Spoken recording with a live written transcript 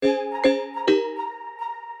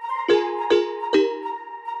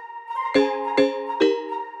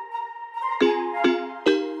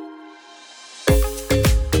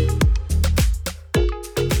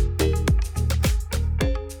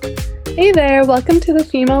there. Welcome to the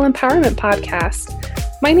Female Empowerment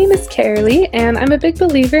Podcast. My name is Carolee, and I'm a big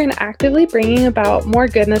believer in actively bringing about more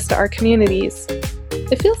goodness to our communities.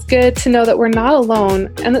 It feels good to know that we're not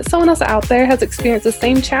alone and that someone else out there has experienced the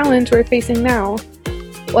same challenge we're facing now.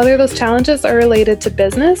 Whether those challenges are related to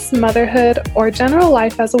business, motherhood, or general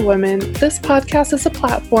life as a woman, this podcast is a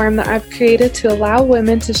platform that I've created to allow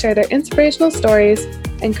women to share their inspirational stories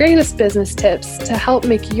and greatest business tips to help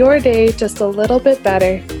make your day just a little bit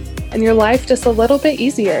better and your life just a little bit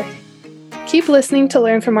easier. Keep listening to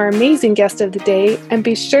learn from our amazing guest of the day, and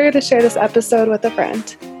be sure to share this episode with a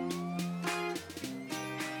friend.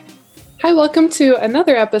 Hi, welcome to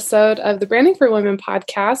another episode of the Branding for Women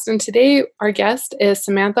podcast. And today our guest is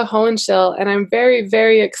Samantha Hohenschild, and I'm very,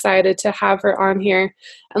 very excited to have her on here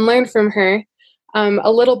and learn from her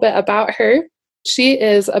a little bit about her. She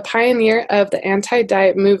is a pioneer of the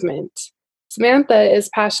anti-diet movement. Samantha is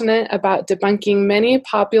passionate about debunking many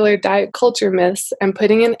popular diet culture myths and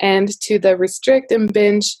putting an end to the restrict and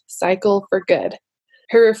binge cycle for good.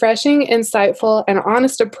 Her refreshing, insightful, and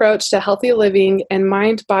honest approach to healthy living and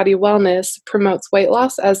mind-body wellness promotes weight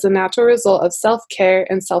loss as the natural result of self-care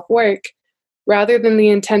and self-work, rather than the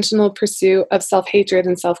intentional pursuit of self-hatred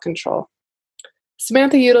and self-control.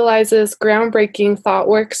 Samantha utilizes groundbreaking thought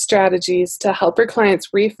work strategies to help her clients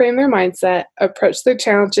reframe their mindset, approach their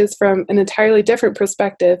challenges from an entirely different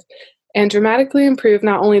perspective, and dramatically improve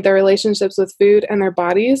not only their relationships with food and their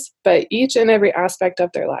bodies, but each and every aspect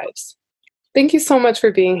of their lives. Thank you so much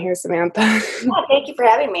for being here, Samantha. Yeah, thank you for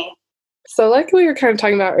having me. So like we were kind of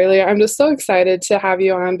talking about earlier, I'm just so excited to have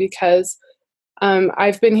you on because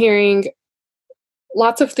I've been hearing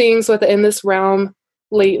lots of things within this realm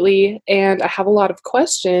lately, and I have a lot of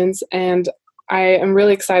questions, and I am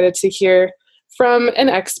really excited to hear from an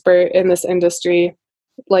expert in this industry,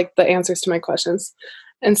 like the answers to my questions.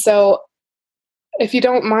 And so if you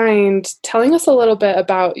don't mind telling us a little bit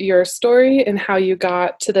about your story and how you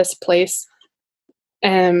got to this place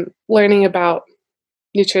and learning about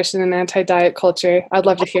nutrition and anti-diet culture, I'd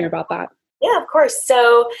love to hear about that. Yeah, of course.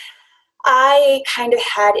 So I kind of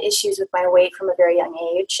had issues with my weight from a very young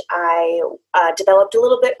age. I developed a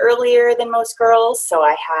little bit earlier than most girls, so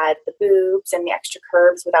I had the boobs and the extra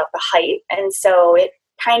curves without the height, and so it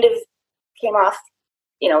kind of came off,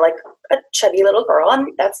 like a chubby little girl,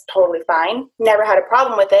 and that's totally fine. Never had a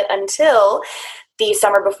problem with it until the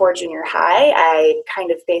summer before junior high. I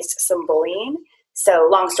kind of faced some bullying. So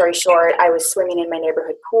long story short, I was swimming in my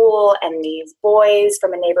neighborhood pool, and these boys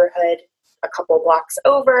from a neighborhood a couple blocks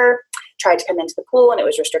over tried to come into the pool, and it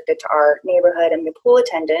was restricted to our neighborhood, and the pool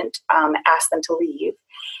attendant asked them to leave.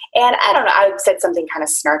 And I don't know, I said something kind of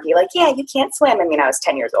snarky, like, yeah, you can't swim. I mean, I was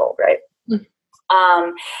 10 years old, right?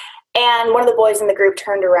 Mm-hmm. And one of the boys in the group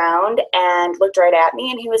turned around and looked right at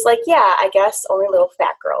me, and he was like, yeah, I guess only little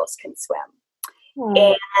fat girls can swim.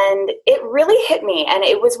 And it really hit me. And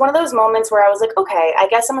it was one of those moments where I was like, okay, I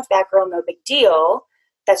guess I'm a fat girl, no big deal.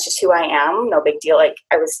 That's just who I am, no big deal. Like,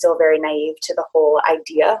 I was still very naive to the whole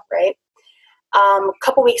idea, right? A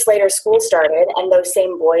couple weeks later, school started, and those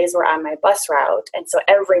same boys were on my bus route. And so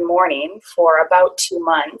every morning for about 2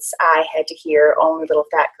 months, I had to hear "Only Little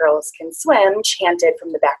Fat Girls Can Swim" chanted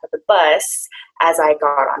from the back of the bus as I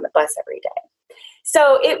got on the bus every day.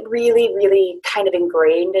 So it really, really kind of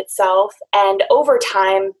ingrained itself. And over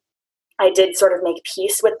time, I did sort of make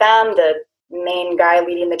peace with them. The main guy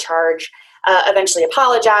leading the charge eventually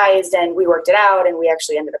apologized, and we worked it out, and we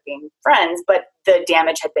actually ended up being friends, but the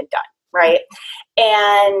damage had been done, right?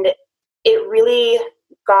 And it really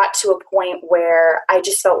got to a point where I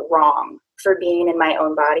just felt wrong for being in my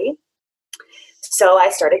own body. So I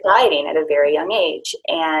started dieting at a very young age,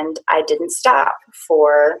 and I didn't stop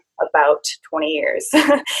for about 20 years.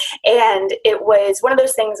 And it was one of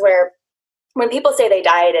those things where when people say they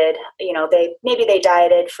dieted, they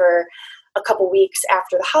dieted for a couple weeks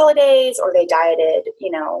after the holidays, or they dieted,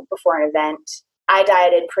 before an event. I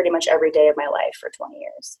dieted pretty much every day of my life for 20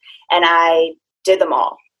 years. And I did them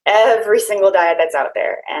all, every single diet that's out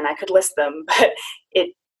there. And I could list them, but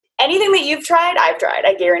anything that you've tried, I've tried,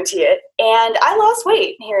 I guarantee it. And I lost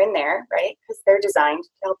weight here and there, right? Because they're designed to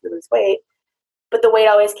help you lose weight. But the weight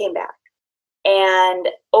always came back. And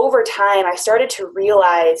over time, I started to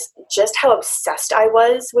realize just how obsessed I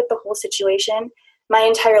was with the whole situation. My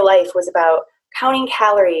entire life was about counting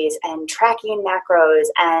calories and tracking macros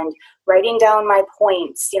and writing down my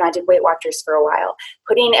points. I did Weight Watchers for a while,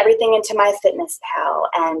 putting everything into my fitness pal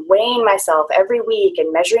and weighing myself every week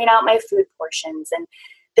and measuring out my food portions. And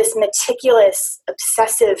this meticulous,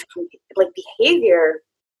 obsessive behavior,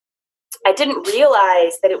 I didn't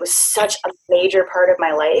realize that it was such a major part of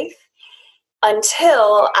my life.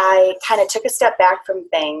 until I kind of took a step back from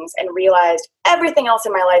things and realized everything else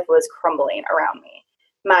in my life was crumbling around me.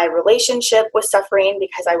 My relationship was suffering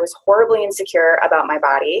because I was horribly insecure about my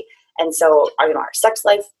body. And so, our sex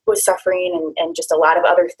life was suffering, and just a lot of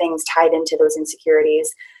other things tied into those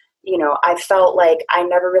insecurities. I felt like I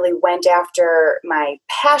never really went after my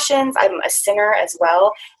passions. I'm a singer as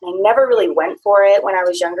well, and I never really went for it when I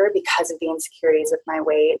was younger because of the insecurities with my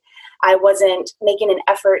weight. I wasn't making an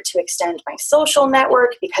effort to extend my social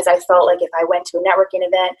network because I felt like if I went to a networking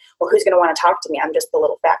event, well, who's going to want to talk to me? I'm just the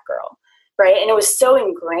little fat girl, right? And it was so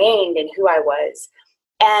ingrained in who I was.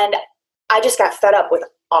 And I just got fed up with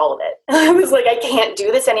all of it. I was like, I can't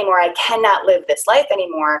do this anymore. I cannot live this life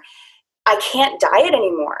anymore. I can't diet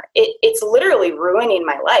anymore. It's literally ruining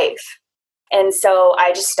my life. And so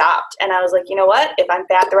I just stopped, and I was like, you know what? If I'm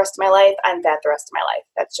fat the rest of my life, I'm fat the rest of my life.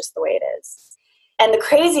 That's just the way it is. And the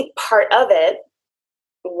crazy part of it,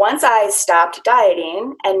 once I stopped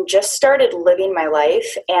dieting and just started living my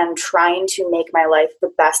life and trying to make my life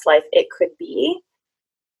the best life it could be,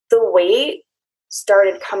 the weight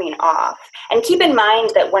started coming off. And keep in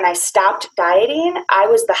mind that when I stopped dieting, I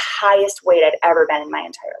was the highest weight I'd ever been in my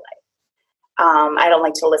entire life. I don't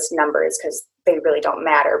like to list numbers because they really don't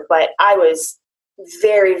matter, but I was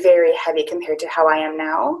very, very heavy compared to how I am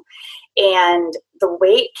now. And the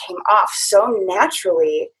weight came off so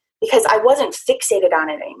naturally because I wasn't fixated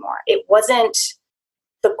on it anymore.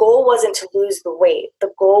 The goal wasn't to lose the weight.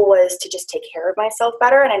 The goal was to just take care of myself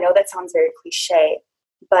better. And I know that sounds very cliche,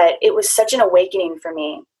 but it was such an awakening for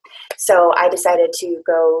me. So I decided to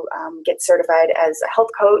go get certified as a health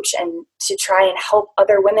coach and to try and help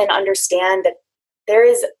other women understand that there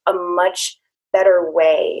is a much better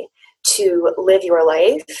way to live your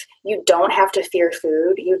life. You don't have to fear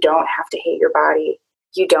food. You don't have to hate your body.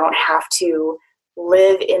 You don't have to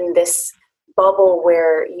live in this bubble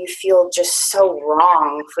where you feel just so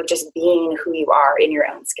wrong for just being who you are in your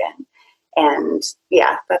own skin. And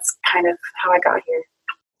yeah, that's kind of how I got here.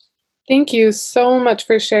 Thank you so much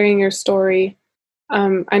for sharing your story.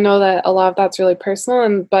 I know that a lot of that's really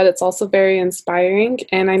personal, but it's also very inspiring.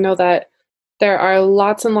 And I know that there are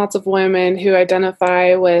lots and lots of women who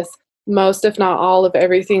identify with most, if not all, of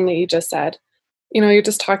everything that you just said. You're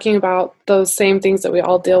just talking about those same things that we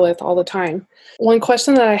all deal with all the time. One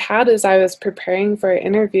question that I had as I was preparing for an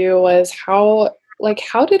interview was how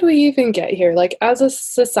did we even get here? Like, as a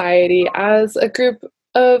society, as a group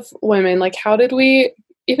of women, like, how did we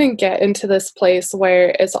even get into this place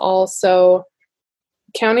where it's all so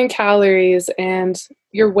counting calories and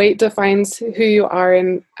your weight defines who you are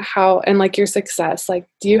and how, and like your success? Like,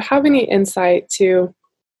 do you have any insight to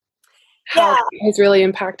how it has really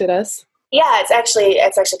impacted us? Yeah, it's actually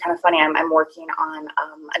kind of funny. I'm working on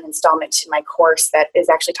an installment to my course that is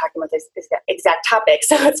actually talking about this exact topic.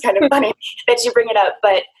 So it's kind of funny that you bring it up.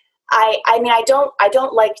 But I mean, I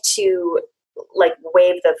don't like to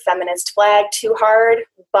wave the feminist flag too hard,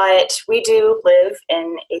 but we do live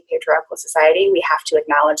in a patriarchal society. We have to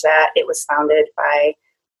acknowledge that it was founded by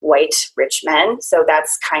white rich men. So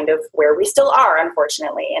that's kind of where we still are,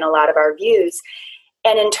 unfortunately, in a lot of our views.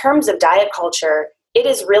 And in terms of diet culture, it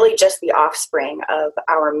is really just the offspring of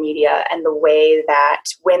our media and the way that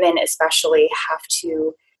women especially have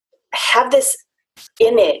to have this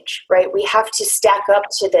image, right? We have to stack up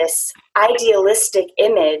to this idealistic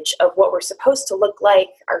image of what we're supposed to look like,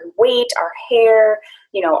 our weight, our hair,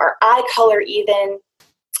 our eye color even.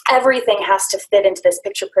 Everything has to fit into this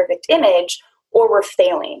picture perfect image or we're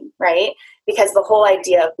failing, right? Because the whole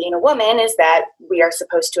idea of being a woman is that we are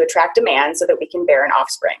supposed to attract a man so that we can bear an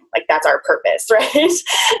offspring. Like, that's our purpose, right?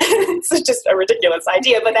 It's just a ridiculous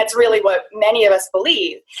idea, but that's really what many of us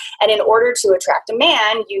believe. And in order to attract a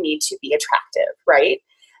man, you need to be attractive, right?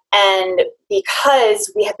 And because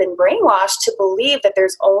we have been brainwashed to believe that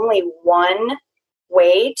there's only one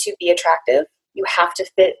way to be attractive, you have to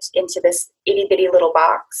fit into this itty bitty little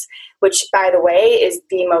box, which, by the way, is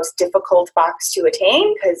the most difficult box to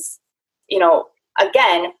attain because,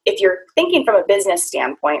 again, if you're thinking from a business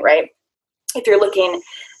standpoint, right, if you're looking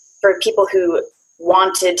for people who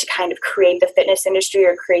wanted to kind of create the fitness industry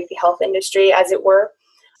or create the health industry, as it were,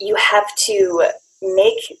 you have to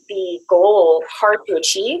make the goal hard to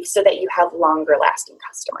achieve so that you have longer lasting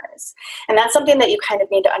customers. And that's something that you kind of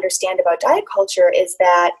need to understand about diet culture is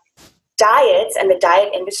that diets and the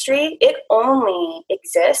diet industry, it only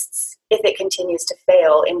exists if it continues to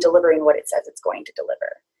fail in delivering what it says it's going to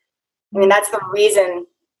deliver. I mean, that's the reason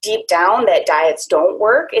deep down that diets don't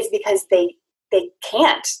work is because they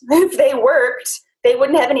can't. If they worked, they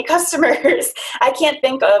wouldn't have any customers. I can't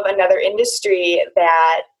think of another industry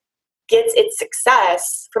that gets its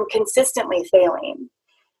success from consistently failing.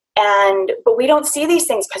 But we don't see these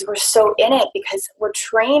things because we're so in it, because we're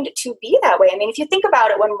trained to be that way. I mean, if you think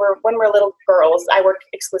about it, when we're little girls, I work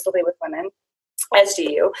exclusively with women, as do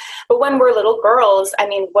you. But when we're little girls, I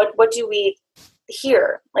mean, what do we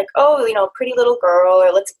hear? Like, oh, pretty little girl,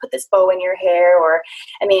 or let's put this bow in your hair. Or,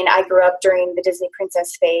 I mean, I grew up during the Disney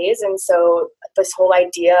princess phase. And so this whole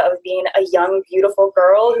idea of being a young, beautiful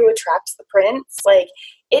girl who attracts the prince, like,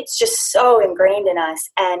 it's just so ingrained in us.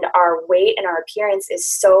 And our weight and our appearance is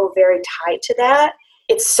so very tied to that.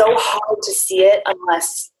 It's so hard to see it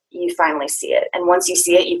unless you finally see it. And once you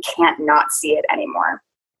see it, you can't not see it anymore.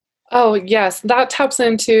 Oh, yes. That taps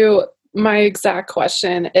into my exact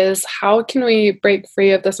question, is how can we break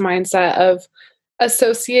free of this mindset of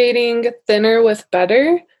associating thinner with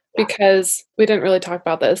better? Because we didn't really talk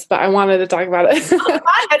about this, but I wanted to talk about it.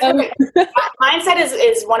 Mindset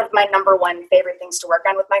is one of my number one favorite things to work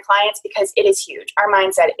on with my clients, because it is huge. Our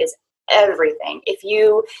mindset is everything. If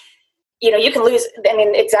you can lose, I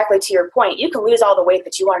mean, exactly to your point, you can lose all the weight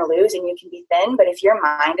that you want to lose and you can be thin, but if your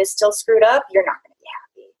mind is still screwed up, you're not going to be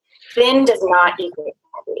happy. Thin does not equal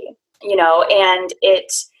happy, and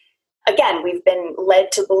again, we've been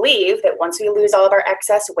led to believe that once we lose all of our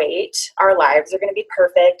excess weight, our lives are going to be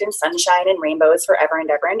perfect and sunshine and rainbows forever and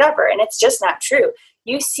ever and ever. And it's just not true.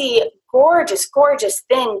 You see gorgeous, gorgeous,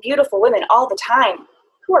 thin, beautiful women all the time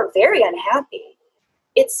who are very unhappy.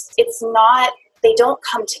 It's not, they don't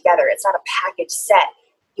come together. It's not a package set.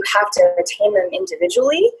 You have to attain them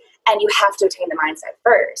individually, and you have to attain the mindset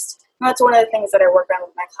first. And that's one of the things that I work on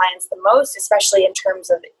with my clients the most, especially in terms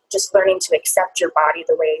of just learning to accept your body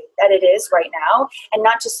the way that it is right now, and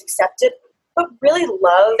not just accept it, but really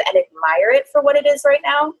love and admire it for what it is right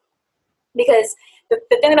now. Because the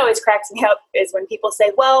thing that always cracks me up is when people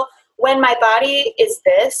say, well, when my body is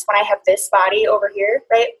this, when I have this body over here,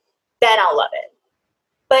 right, then I'll love it.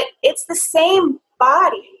 But it's the same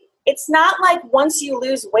body. It's not like once you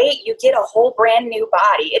lose weight, you get a whole brand new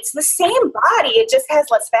body. It's the same body. It just has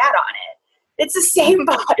less fat on it. It's the same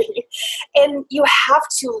body. And you have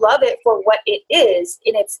to love it for what it is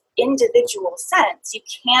in its individual sense. You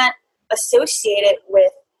can't associate it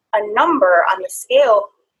with a number on the scale,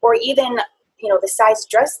 or even, the size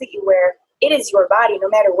dress that you wear. It is your body. No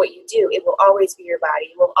matter what you do, it will always be your body.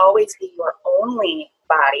 It will always be your only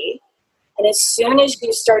body. And as soon as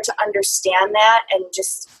you start to understand that and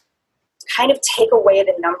just kind of take away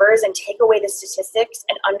the numbers and take away the statistics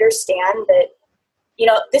and understand that,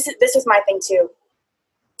 this is my thing too.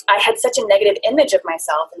 I had such a negative image of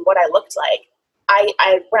myself and what I looked like.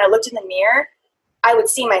 When I looked in the mirror, I would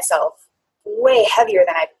see myself way heavier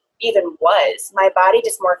than I even was. My body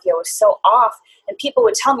dysmorphia was so off, and people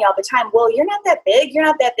would tell me all the time, well, you're not that big, you're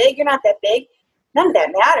not that big, you're not that big. None of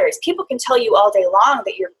that matters. People can tell you all day long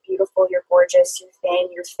that you're beautiful, you're gorgeous, you're thin,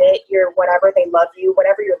 you're fit, you're whatever, they love you,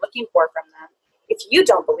 whatever you're looking for from them. If you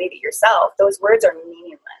don't believe it yourself, those words are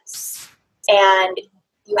meaningless. And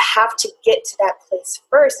you have to get to that place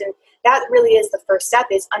first. And that really is the first step,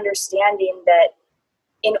 is understanding that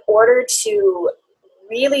in order to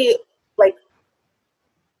really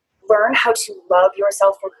learn how to love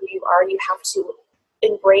yourself for who you are, you have to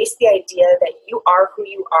embrace the idea that you are who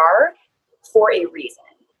you are for a reason.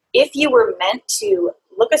 If you were meant to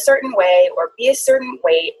look a certain way or be a certain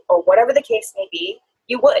weight or whatever the case may be,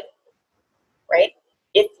 you would, right?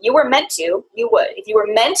 If you were meant to, you would. If you were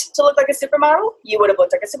meant to look like a supermodel, you would have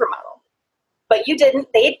looked like a supermodel. But you didn't.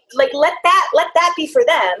 They let that be for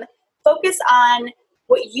them. Focus on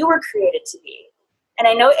what you were created to be. And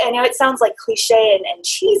I know it sounds like cliche and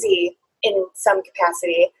cheesy in some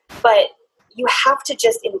capacity, but you have to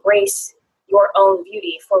just embrace your own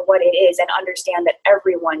beauty for what it is and understand that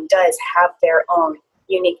everyone does have their own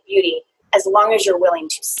unique beauty, as long as you're willing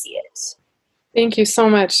to see it. Thank you so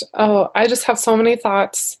much. Oh, I just have so many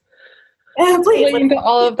thoughts. Please. Into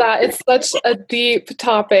all of that. It's such a deep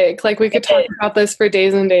topic. Like, we could talk about this for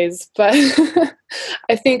days and days, but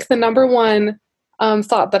I think the number one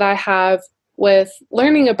thought that I have with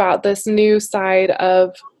learning about this new side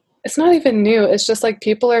of, it's not even new, it's just like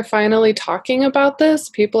people are finally talking about this.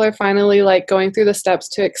 People are finally going through the steps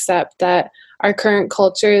to accept that our current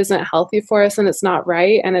culture isn't healthy for us, and it's not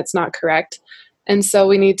right, and it's not correct. And so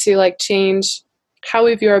we need to change how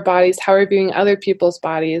we view our bodies, how we're viewing other people's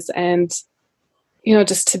bodies, and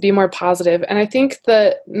just to be more positive. And I think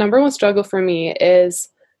the number one struggle for me is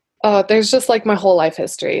there's just my whole life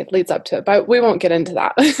history leads up to it, but we won't get into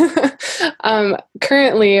that.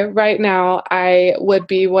 Currently, right now, I would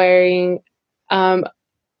be wearing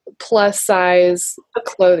plus size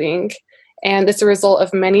clothing, and it's a result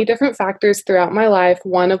of many different factors throughout my life,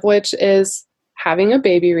 one of which is having a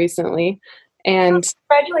baby recently. And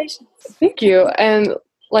congratulations. Thank you. And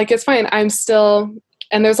like, it's fine. I'm still,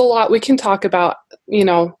 and there's a lot we can talk about,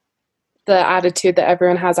 the attitude that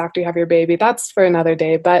everyone has after you have your baby. That's for another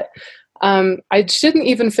day. But I shouldn't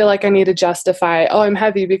even feel like I need to justify, oh, I'm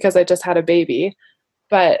heavy because I just had a baby.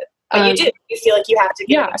 But you do. You feel like you have to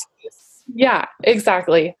give an excuse. Yeah,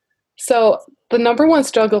 exactly. So the number one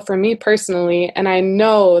struggle for me personally, and I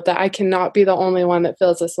know that I cannot be the only one that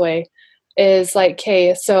feels this way, is like,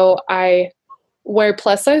 okay, so I wear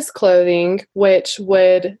plus size clothing, which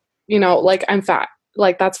would, like, I'm fat,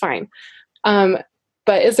 like, that's fine.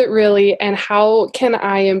 But is it really, and how can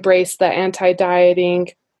I embrace the anti-dieting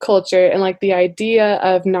culture and like the idea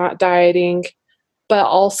of not dieting, but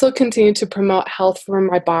also continue to promote health for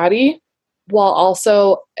my body while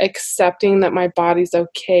also accepting that my body's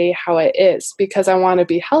okay how it is, because I want to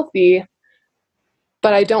be healthy,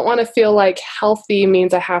 but I don't want to feel like healthy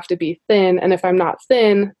means I have to be thin. And if I'm not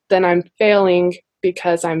thin, then I'm failing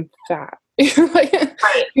because I'm fat. Right.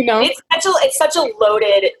 It's such a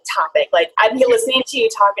loaded topic. Like, I'm here listening to you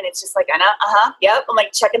talk and it's just like, yep. I'm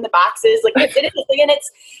like checking the boxes. Like, it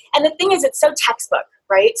is. And the thing is, it's so textbook,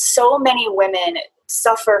 right? So many women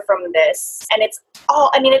suffer from this, and it's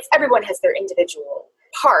everyone has their individual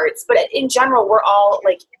parts, but in general, we're all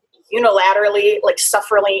like unilaterally like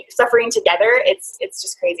suffering together. It's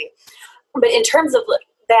just crazy. But in terms of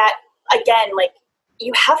that, again, like,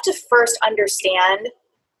 you have to first understand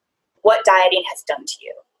what dieting has done to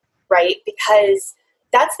you, right? Because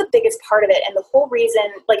that's the biggest part of it. And the whole reason,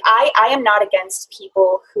 like, I am not against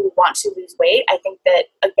people who want to lose weight. I think that,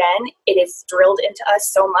 again, it is drilled into us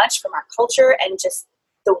so much from our culture and just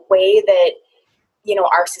the way that,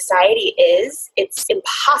 our society is, it's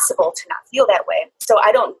impossible to not feel that way. So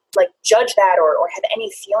I don't like judge that or have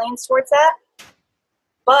any feelings towards that.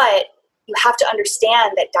 But you have to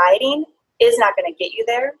understand that dieting is not going to get you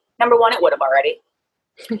there. Number one, it would have already.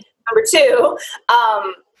 Number two,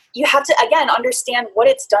 you have to, again, understand what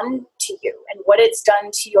it's done to you and what it's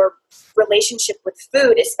done to your relationship with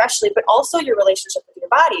food, especially, but also your relationship with your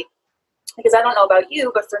body. Because I don't know about you,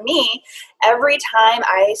 but for me, every time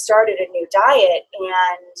I started a new diet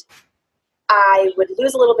and I would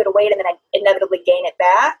lose a little bit of weight and then I'd inevitably gain it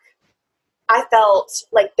back, I felt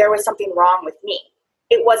like there was something wrong with me.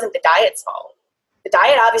 It wasn't the diet's fault. The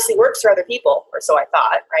diet obviously works for other people, or so I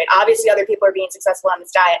thought, right? Obviously other people are being successful on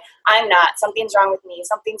this diet. I'm not. Something's wrong with me.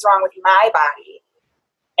 Something's wrong with my body.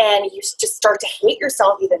 And you just start to hate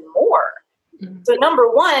yourself even more. Mm-hmm. So number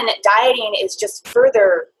one, dieting is just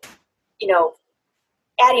further,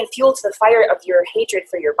 adding fuel to the fire of your hatred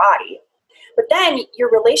for your body. But then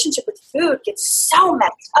your relationship with food gets so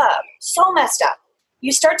messed up.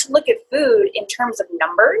 You start to look at food in terms of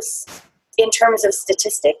numbers, in terms of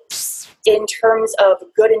statistics, in terms of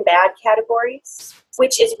good and bad categories,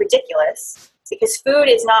 which is ridiculous because food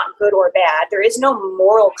is not good or bad. There is no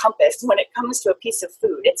moral compass when it comes to a piece of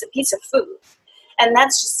food. It's a piece of food. And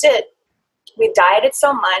that's just it. We've dieted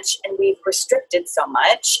so much and we've restricted so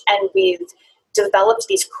much and we've developed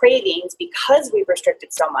these cravings because we've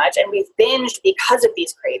restricted so much, and we've binged because of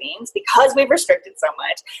these cravings because we've restricted so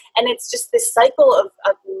much. And it's just this cycle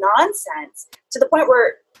of nonsense to the point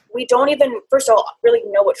where we don't even, first of all, really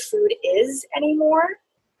know what food is anymore.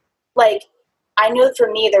 Like, I know for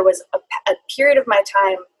me, there was a period of my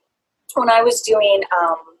time when I was doing,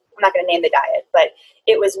 I'm not going to name the diet, but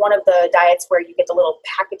it was one of the diets where you get the little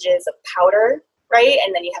packages of powder, right?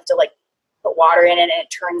 And then you have to like put water in it and it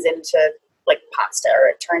turns into like pasta, or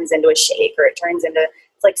it turns into a shake, or it turns into,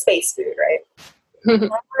 it's like space food, right? I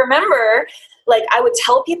remember, like, I would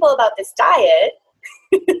tell people about this diet.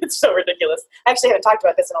 It's so ridiculous. I actually haven't talked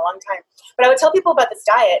about this in a long time, but I would tell people about this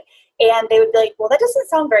diet and they would be like, well, that doesn't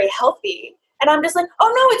sound very healthy. And I'm just like, oh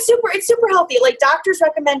no, it's super healthy. Like, doctors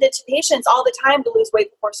recommend it to patients all the time to lose weight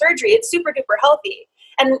before surgery. It's super duper healthy.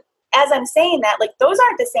 And as I'm saying that, like, those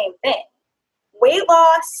aren't the same thing. Weight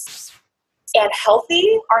loss and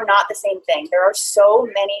healthy are not the same thing. There are so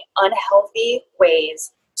many unhealthy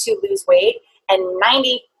ways to lose weight, and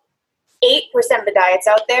 98% of the diets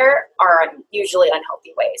out there are usually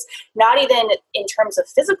unhealthy ways. Not even in terms of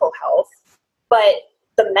physical health, but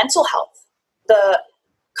the mental health, the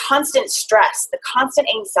constant stress, the constant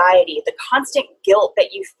anxiety, the constant guilt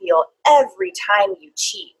that you feel every time you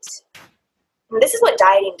cheat. And this is what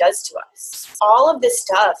dieting does to us. All of this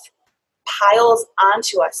stuff piles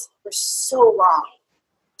onto us for so long.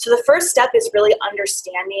 So the first step is really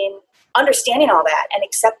understanding all that and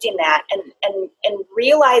accepting that and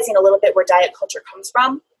realizing a little bit where diet culture comes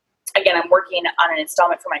from. Again, I'm working on an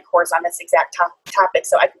installment for my course on this exact topic,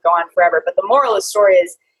 so I could go on forever. But the moral of the story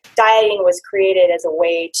is dieting was created as a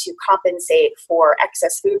way to compensate for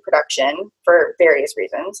excess food production for various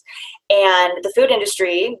reasons. And the food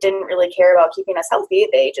industry didn't really care about keeping us healthy.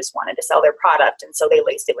 They just wanted to sell their product. And so they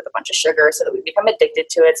laced it with a bunch of sugar so that we become addicted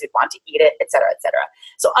to it, so we'd want to eat it, et cetera, et cetera.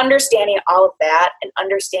 So understanding all of that and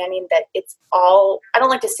understanding that it's all, I don't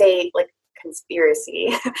like to say like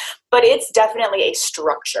conspiracy, but it's definitely a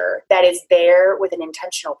structure that is there with an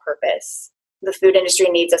intentional purpose. The food industry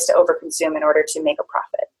needs us to overconsume in order to make a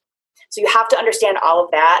profit. So you have to understand all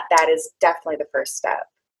of that. That is definitely the first step.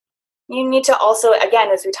 You need to also, again,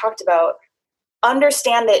 as we talked about,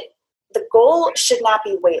 understand that the goal should not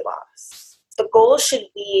be weight loss. The goal should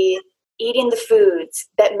be eating the foods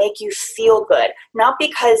that make you feel good, not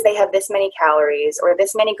because they have this many calories or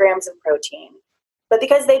this many grams of protein, but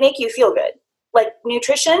because they make you feel good. Like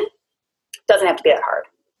nutrition doesn't have to be that hard.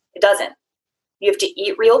 It doesn't. You have to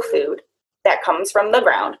eat real food that comes from the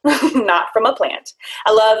ground, not from a plant.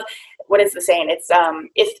 I love, what is the saying? It's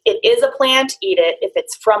if it is a plant, eat it. If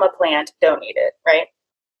it's from a plant, don't eat it, right?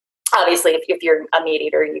 Obviously, if you're a meat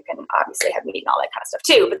eater, you can obviously have meat and all that kind of stuff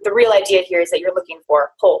too. But the real idea here is that you're looking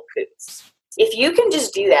for whole foods. If you can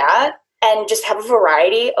just do that and just have a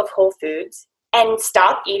variety of whole foods and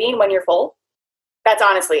stop eating when you're full, that's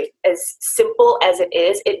honestly as simple as it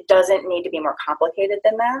is. It doesn't need to be more complicated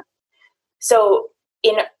than that. So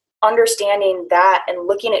in understanding that and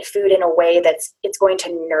looking at food in a way it's going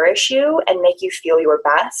to nourish you and make you feel your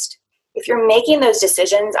best. If you're making those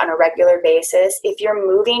decisions on a regular basis, if you're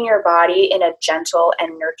moving your body in a gentle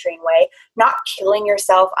and nurturing way, not killing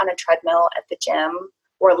yourself on a treadmill at the gym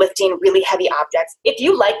or lifting really heavy objects, if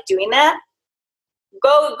you like doing that,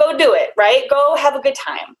 go do it, right? Go have a good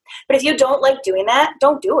time. But if you don't like doing that,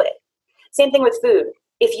 don't do it. Same thing with food.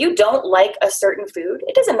 If you don't like a certain food,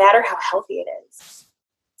 it doesn't matter how healthy it is.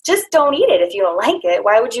 Just don't eat it if you don't like it.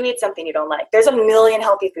 Why would you eat something you don't like? There's a million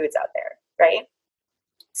healthy foods out there, right?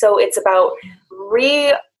 So it's about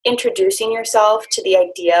reintroducing yourself to the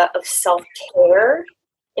idea of self-care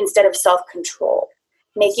instead of self-control,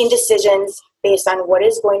 making decisions based on what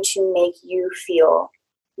is going to make you feel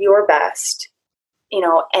your best,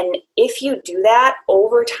 and if you do that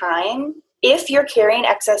over time, if you're carrying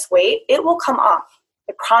excess weight, it will come off.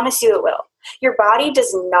 I promise you it will. Your body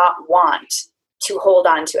does not want to hold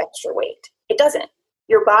on to extra weight. It doesn't.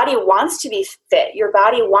 Your body wants to be fit. Your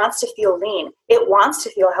body wants to feel lean. It wants to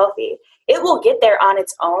feel healthy. It will get there on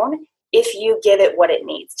its own if you give it what it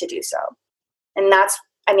needs to do so. And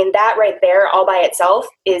that right there all by itself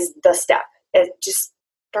is the step. Just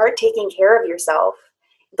start taking care of yourself.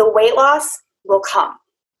 The weight loss will come.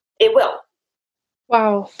 It will.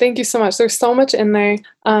 Wow. Thank you so much. There's so much in there.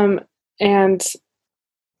 And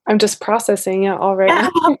I'm just processing it all right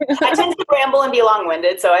now. I tend to ramble and be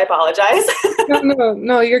long-winded, so I apologize.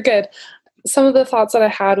 No, you're good. Some of the thoughts that I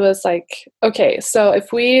had was like, okay, so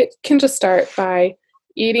if we can just start by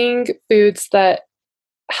eating foods that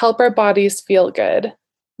help our bodies feel good,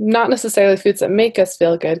 not necessarily foods that make us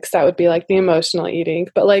feel good, because that would be like the emotional eating,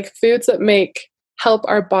 but like foods that help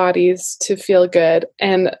our bodies to feel good,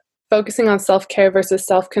 and focusing on self-care versus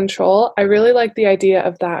self-control. I really like the idea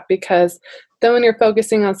of that, because then when you're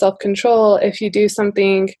focusing on self-control, if you do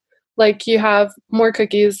something like you have more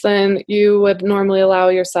cookies than you would normally allow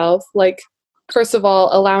yourself, like first of all,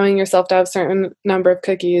 allowing yourself to have a certain number of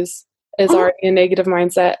cookies is already a negative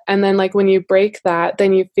mindset. And then like when you break that,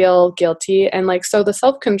 then you feel guilty. And like, so the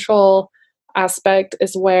self-control aspect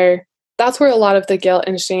is that's where a lot of the guilt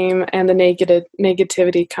and shame and the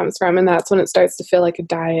negativity comes from. And that's when it starts to feel like a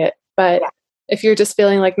diet. But if you're just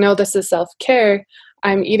feeling like, no, this is self-care,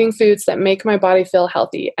 I'm eating foods that make my body feel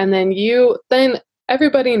healthy. And then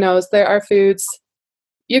everybody knows there are foods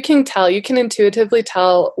you can intuitively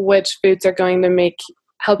tell which foods are going to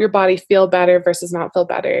help your body feel better versus not feel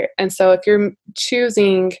better. And so if you're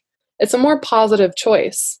choosing, it's a more positive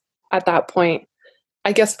choice at that point.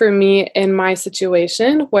 I guess for me, in my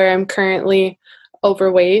situation where I'm currently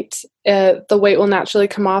overweight, the weight will naturally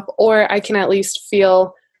come off, or I can at least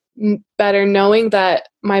feel better knowing that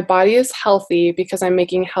my body is healthy because I'm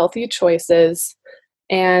making healthy choices,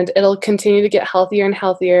 and it'll continue to get healthier and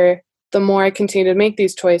healthier the more I continue to make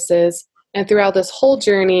these choices. And throughout this whole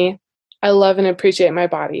journey, I love and appreciate my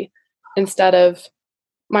body, instead of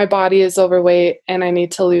my body is overweight and I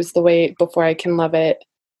need to lose the weight before I can love it.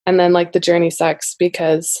 And then like the journey sucks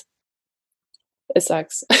because it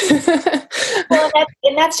sucks. Well,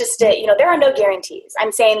 that's just it. There are no guarantees.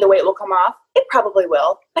 I'm saying the weight will come off. It probably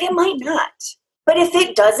will, but it might not. But if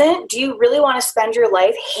it doesn't, do you really want to spend your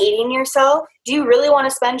life hating yourself? Do you really want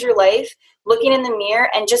to spend your life looking in the mirror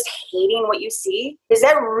and just hating what you see? Is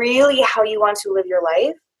that really how you want to live your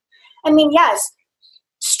life? I mean, yes,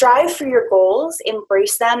 strive for your goals,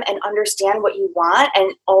 embrace them, and understand what you want,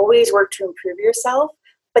 and always work to improve yourself.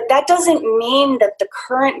 But that doesn't mean that the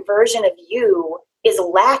current version of you is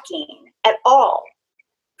lacking at all.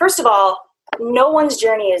 First of all, no one's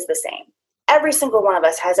journey is the same. Every single one of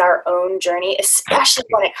us has our own journey, especially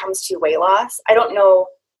when it comes to weight loss. I don't know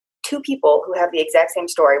two people who have the exact same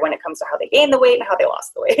story when it comes to how they gained the weight and how they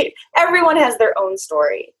lost the weight. Everyone has their own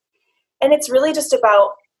story. And it's really just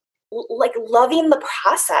about like loving the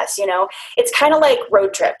process, you know? It's kind of like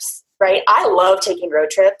road trips, right? I love taking road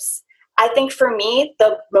trips. I think for me,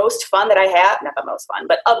 the most fun that I have, not the most fun,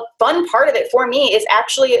 but a fun part of it for me is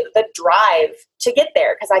actually the drive to get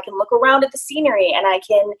there, because I can look around at the scenery and I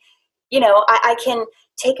can, you know, I can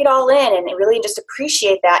take it all in and really just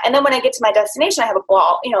appreciate that. And then when I get to my destination, I have a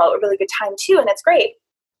ball, you know, a really good time too, and that's great.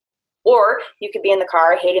 Or you could be in the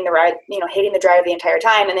car hating the ride, you know, hating the drive the entire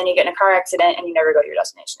time, and then you get in a car accident and you never go to your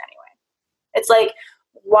destination anyway. It's like,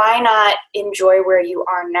 why not enjoy where you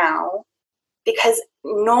are now? Because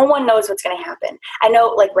no one knows what's going to happen. I know,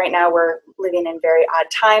 like right now we're living in very odd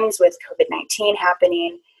times with COVID-19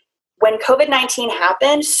 happening. When COVID-19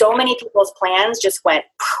 happened, so many people's plans just went,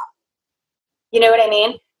 you know what I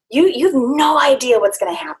mean? You have no idea what's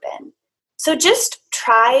going to happen. So just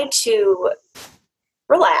try to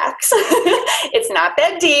relax. It's not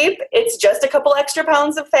that deep. It's just a couple extra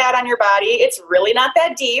pounds of fat on your body. It's really not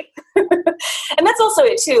that deep. And that's also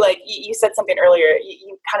it too. Like you said something earlier,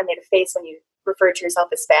 you kind of made a face when you referred to yourself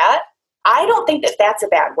as fat. I don't think that that's a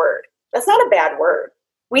bad word. That's not a bad word.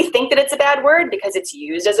 We think that it's a bad word because it's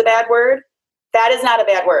used as a bad word. That is not a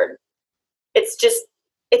bad word. It's just,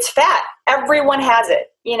 it's fat. Everyone has it,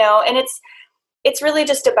 you know, and it's really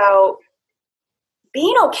just about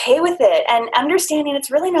being okay with it and understanding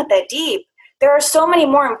it's really not that deep. There are so many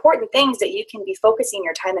more important things that you can be focusing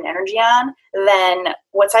your time and energy on than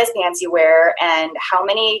what size pants you wear and how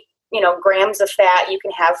many, you know, grams of fat you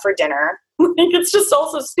can have for dinner. It's just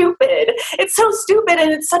also stupid. It's so stupid,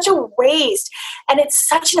 and it's such a waste, and it's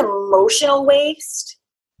such an emotional waste.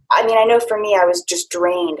 I mean, I know for me, I was just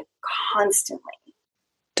drained constantly.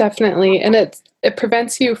 Definitely. And it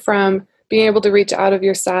prevents you from being able to reach out of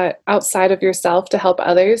your outside of yourself to help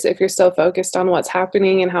others. If you're so focused on what's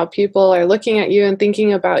happening and how people are looking at you and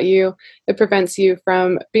thinking about you, it prevents you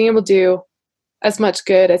from being able to do as much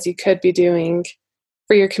good as you could be doing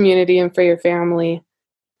for your community and for your family.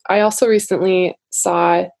 I also recently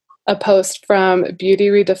saw a post from Beauty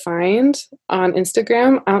Redefined on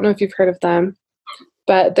Instagram. I don't know if you've heard of them,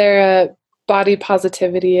 but they're a body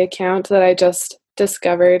positivity account that I just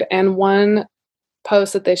discovered. And one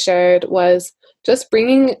post that they shared was just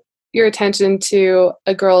bringing your attention to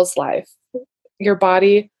a girl's life. Your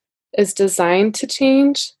body is designed to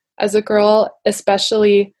change as a girl,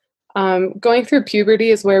 especially going through puberty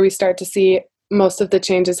is where we start to see most of the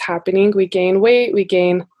changes happening. We gain weight, we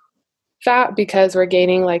gain fat because we're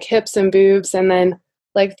gaining like hips and boobs, and then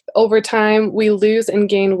like over time we lose and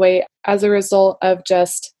gain weight as a result of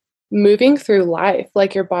just moving through life.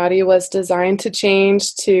 Like your body was designed to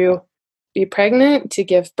change, to be pregnant, to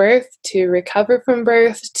give birth, to recover from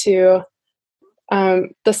birth, to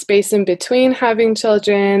the space in between having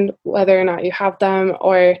children, whether or not you have them,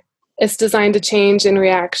 or it's designed to change in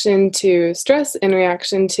reaction to stress, in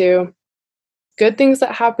reaction to good things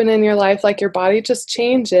that happen in your life. Like your body just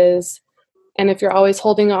changes. And if you're always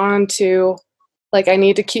holding on to, like, I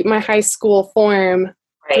need to keep my high school form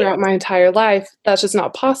throughout my entire life, that's just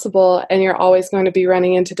not possible. And you're always going to be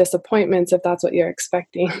running into disappointments if that's what you're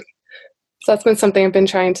expecting. So that's been something I've been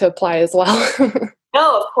trying to apply as well.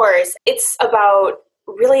 No, of course. It's about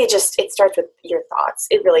really just, it starts with your thoughts.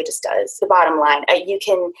 It really just does. The bottom line, you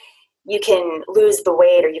can lose the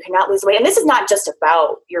weight or you cannot lose the weight. And this is not just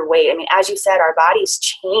about your weight. I mean, as you said, our bodies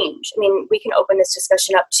change. I mean, we can open this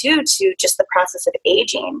discussion up too to just the process of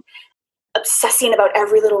aging, obsessing about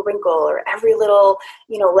every little wrinkle or every little,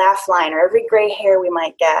 laugh line or every gray hair we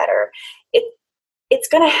might get, or it's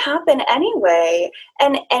going to happen anyway,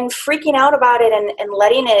 and freaking out about it and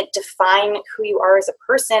letting it define who you are as a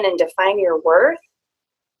person and define your worth.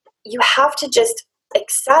 You have to just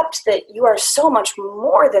accept that you are so much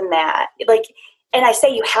more than that. And I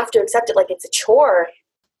say you have to accept it like it's a chore.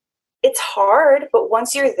 It's hard, but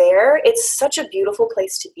once you're there, it's such a beautiful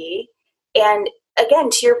place to be. And again,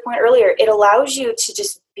 to your point earlier, it allows you to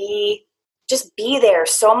just be there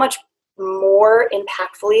so much more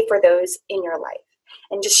impactfully for those in your life,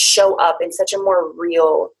 and just show up in such a more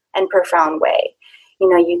real and profound way.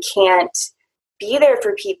 You can't be there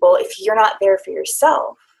for people if you're not there for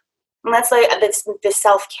yourself. And that's like this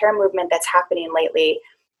self-care movement that's happening lately.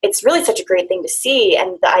 it's really such a great thing to see.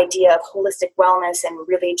 And the idea of holistic wellness and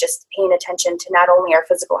really just paying attention to not only our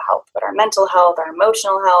physical health, but our mental health, our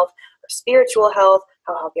emotional health, our spiritual health,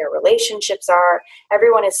 how healthy our relationships are.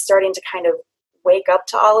 Everyone is starting to kind of wake up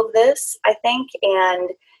to all of this, I think. And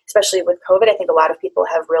especially with COVID, I think a lot of people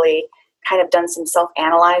have really kind of done some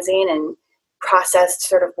self-analyzing and processed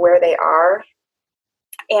sort of where they are.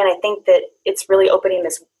 And I think that it's really opening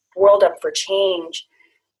this world up for change.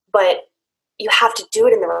 But you have to do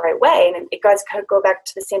it in the right way. And it does kind of go back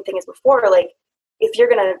to the same thing as before. Like, if you're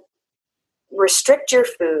going to restrict your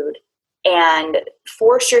food and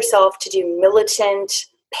force yourself to do militant,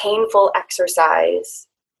 painful exercise,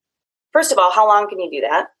 first of all, how long can you do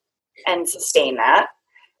that and sustain that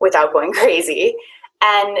without going crazy?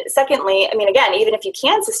 And secondly, I mean, again, even if you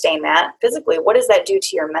can sustain that physically, what does that do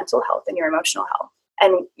to your mental health and your emotional health?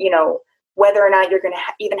 And, whether or not you're going to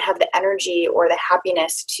even have the energy or the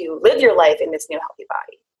happiness to live your life in this new healthy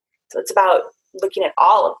body. So it's about looking at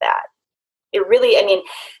all of that. It really,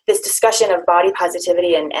 this discussion of body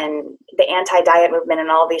positivity and the anti-diet movement and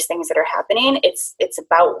all these things that are happening, it's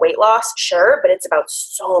about weight loss, sure, but it's about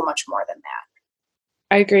so much more than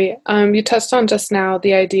that. I agree. You touched on just now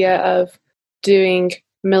the idea of doing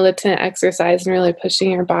militant exercise and really pushing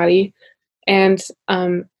your body. And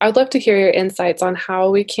I'd love to hear your insights on how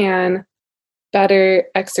we can better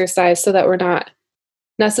exercise so that we're not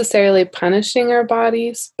necessarily punishing our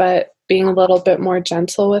bodies, but being a little bit more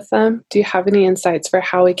gentle with them. Do you have any insights for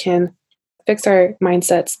how we can fix our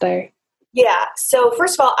mindsets there? Yeah. So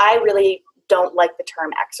first of all, I really don't like the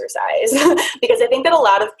term exercise because I think that a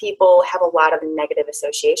lot of people have a lot of negative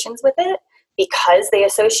associations with it because they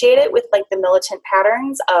associate it with like the militant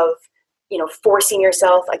patterns of, forcing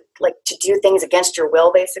yourself like to do things against your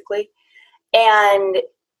will, basically. And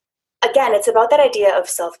again, it's about that idea of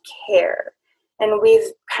self-care. And we've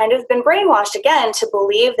kind of been brainwashed again to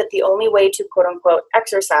believe that the only way to quote unquote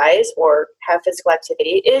exercise or have physical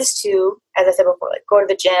activity is to, as I said before, like go to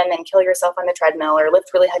the gym and kill yourself on the treadmill or lift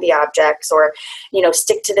really heavy objects or,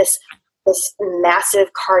 stick to this massive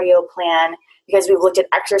cardio plan, because we've looked at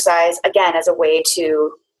exercise again as a way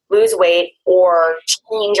to lose weight or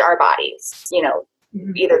change our bodies,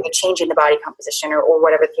 either the change in the body composition or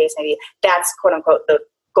whatever the case may be. That's quote unquote the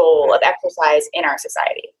goal of exercise in our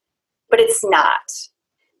society. But it's not.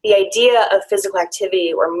 The idea of physical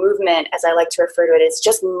activity or movement, as I like to refer to it, is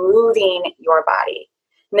just moving your body.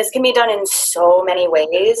 And this can be done in so many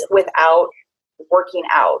ways without working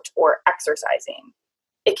out or exercising.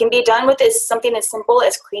 It can be done with something as simple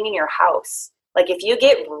as cleaning your house. Like if you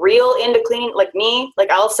get real into cleaning, like me, like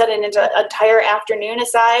I'll set an entire afternoon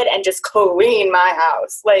aside and just clean my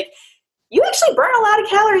house. Like you actually burn a lot of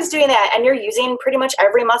calories doing that, and you're using pretty much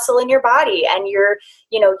every muscle in your body, and you're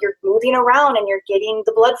moving around and you're getting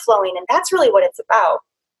the blood flowing, and that's really what it's about.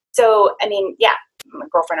 So, a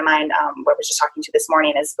girlfriend of mine, I was just talking to this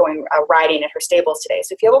morning, is going riding at her stables today.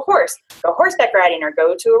 So if you have a horse, go horseback riding or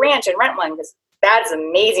go to a ranch and rent one, because that's an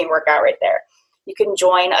amazing workout right there. You can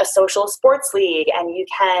join a social sports league, and you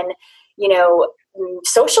can,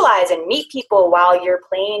 socialize and meet people while you're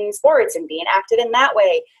playing sports and being active in that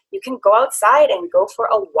way. You can go outside and go for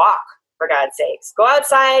a walk, for God's sakes. Go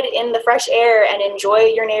outside in the fresh air and enjoy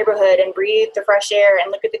your neighborhood and breathe the fresh air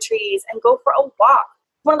and look at the trees and go for a walk.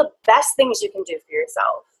 One of the best things you can do for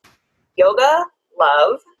yourself. Yoga,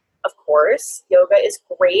 love, of course. Yoga is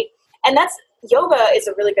great. And yoga is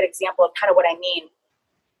a really good example of kind of what I mean.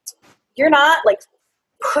 You're not like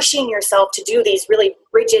pushing yourself to do these really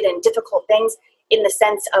rigid and difficult things in the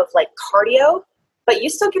sense of like cardio, but you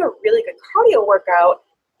still get a really good cardio workout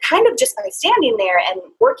kind of just by standing there and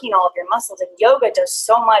working all of your muscles. And yoga does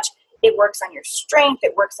so much. It works on your strength.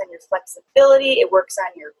 It works on your flexibility. It works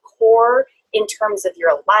on your core in terms of your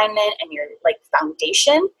alignment and your like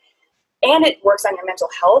foundation. And it works on your mental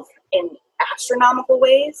health in astronomical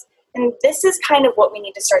ways. And this is kind of what we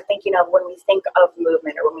need to start thinking of when we think of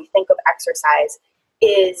movement or when we think of exercise,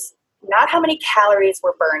 is not how many calories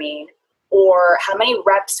we're burning or how many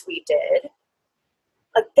reps we did.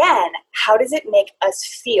 Again, how does it make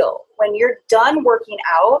us feel? When you're done working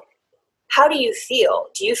out, how do you feel?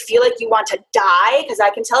 Do you feel like you want to die? Because I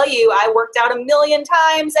can tell you, I worked out 1,000,000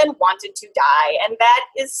 times and wanted to die. And that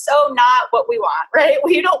is so not what we want, right?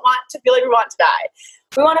 We don't want to feel like we want to die.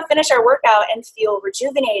 We want to finish our workout and feel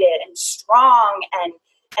rejuvenated and strong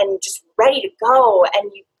and just ready to go.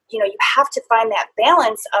 And you have to find that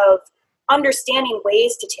balance of understanding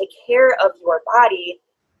ways to take care of your body,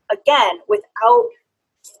 again, without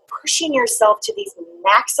pushing yourself to these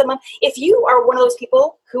maximum. If you are one of those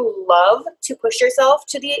people who love to push yourself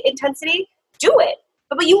to the intensity, do it.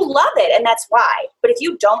 but you love it, and that's why. But if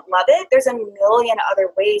you don't love it, there's a million other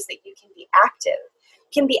ways that you can be active.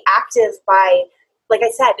 You can be active by, like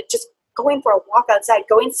I said, just going for a walk outside,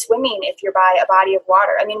 going swimming if you're by a body of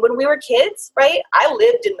water. I mean, when we were kids, right, I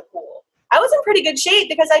lived in the pool. I was in pretty good shape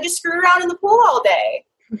because I just screwed around in the pool all day.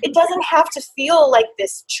 It doesn't have to feel like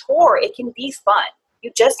this chore. It can be fun.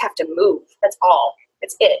 You just have to move. That's all.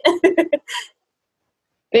 That's it.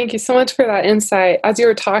 Thank you so much for that insight. As you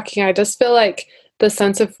were talking, I just feel like the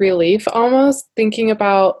sense of relief almost thinking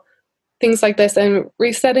about things like this and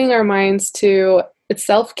resetting our minds to it's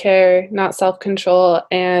self-care, not self-control,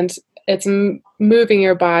 and it's moving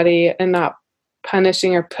your body and not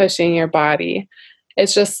punishing or pushing your body.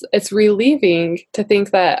 It's relieving to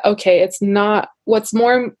think that, okay, it's not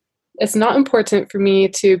important for me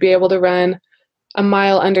to be able to run a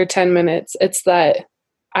mile under 10 minutes. It's that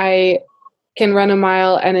I can run a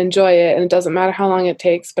mile and enjoy it, and it doesn't matter how long it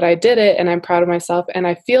takes, but I did it and I'm proud of myself and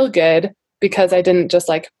I feel good because I didn't just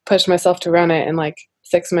like push myself to run it in like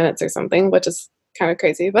 6 minutes or something, which is kind of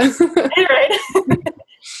crazy, but right.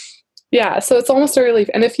 Yeah, so it's almost a relief.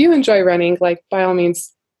 And if you enjoy running, like by all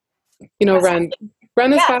means,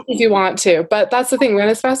 run as fast as you want to. But that's the thing, run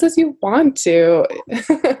as fast as you want to.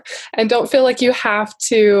 And don't feel like you have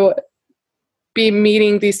to be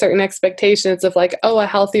meeting these certain expectations of like, oh, a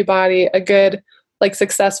healthy body, a good, like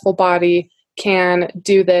successful body can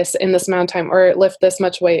do this in this amount of time or lift this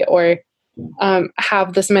much weight or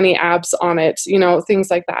have this many abs on it, things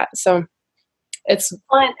like that. So I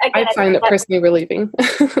find it personally relieving. Yeah,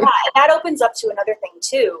 and that opens up to another thing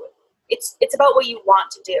too. It's about what you want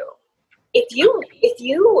to do. If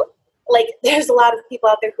you like, there's a lot of people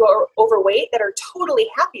out there who are overweight that are totally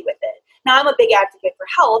happy with it. Now, I'm a big advocate for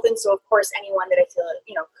health, and so of course, anyone that I feel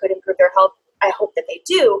could improve their health, I hope that they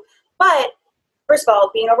do. But first of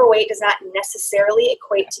all, being overweight does not necessarily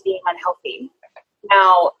equate to being unhealthy.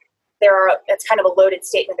 Now, that's kind of a loaded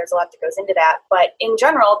statement. There's a lot that goes into that. But in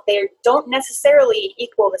general, they don't necessarily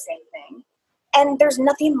equal the same thing. And there's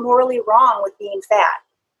nothing morally wrong with being fat.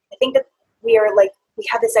 I think that we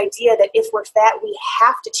have this idea that if we're fat, we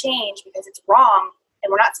have to change because it's wrong and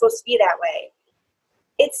we're not supposed to be that way.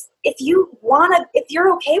 If you're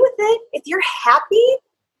okay with it, if you're happy,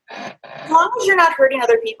 as long as you're not hurting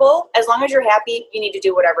other people, as long as you're happy, you need to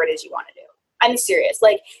do whatever it is you want to do. I'm serious.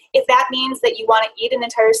 Like, if that means that you want to eat an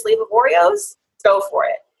entire sleeve of Oreos, go for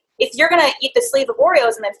it. If you're going to eat the sleeve of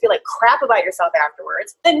Oreos and then feel like crap about yourself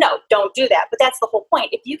afterwards, then no, don't do that. But that's the whole point.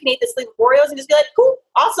 If you can eat the sleeve of Oreos and just be like, cool,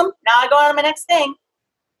 awesome, now I go on to my next thing.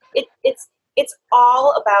 It's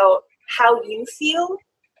all about how you feel,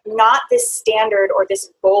 not this standard or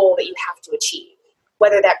this goal that you have to achieve.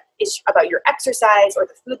 Whether that is about your exercise or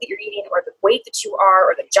the food that you're eating or the weight that you are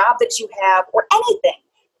or the job that you have or anything.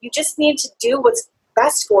 You just need to do what's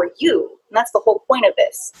best for you. And that's the whole point of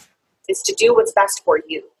this, is to do what's best for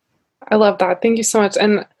you. I love that. Thank you so much.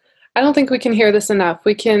 And I don't think we can hear this enough.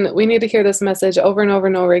 We need to hear this message over and over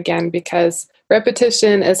and over again, because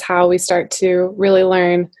repetition is how we start to really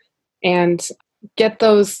learn and get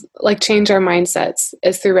those, like, change our mindsets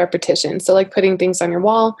is through repetition. So like putting things on your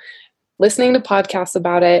wall, listening to podcasts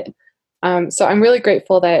about it. So I'm really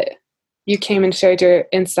grateful that you came and shared your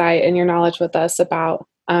insight and your knowledge with us about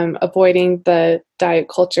avoiding the diet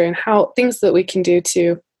culture and how things that we can do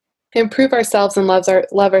to improve ourselves and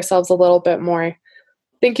love ourselves a little bit more.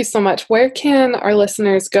 Thank you so much. Where can our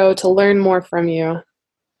listeners go to learn more from you?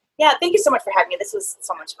 Yeah, thank you so much for having me. This was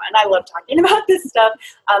so much fun. I love talking about this stuff.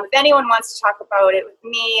 If anyone wants to talk about it with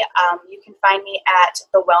me, you can find me at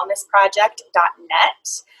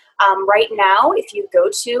thewellnessproject.net. Right now, if you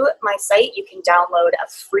go to my site, you can download a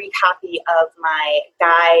free copy of my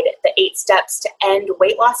guide, The 8 Steps to End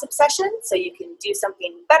Weight Loss Obsession, so you can do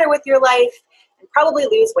something better with your life and probably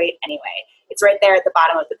lose weight anyway. It's right there at the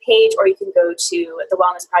bottom of the page, or you can go to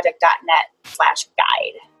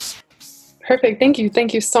thewellnessproject.net/guide. Perfect. Thank you.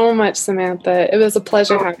 Thank you so much, Samantha. It was a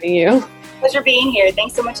pleasure having you. Pleasure being here.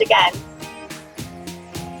 Thanks so much again.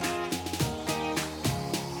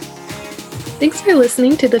 Thanks for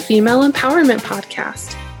listening to the Female Empowerment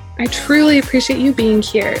Podcast. I truly appreciate you being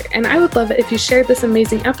here, and I would love it if you shared this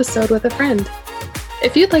amazing episode with a friend.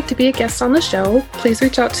 If you'd like to be a guest on the show, please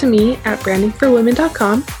reach out to me at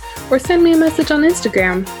brandingforwomen.com or send me a message on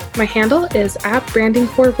Instagram. My handle is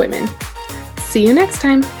 @brandingforwomen. See you next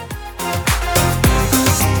time.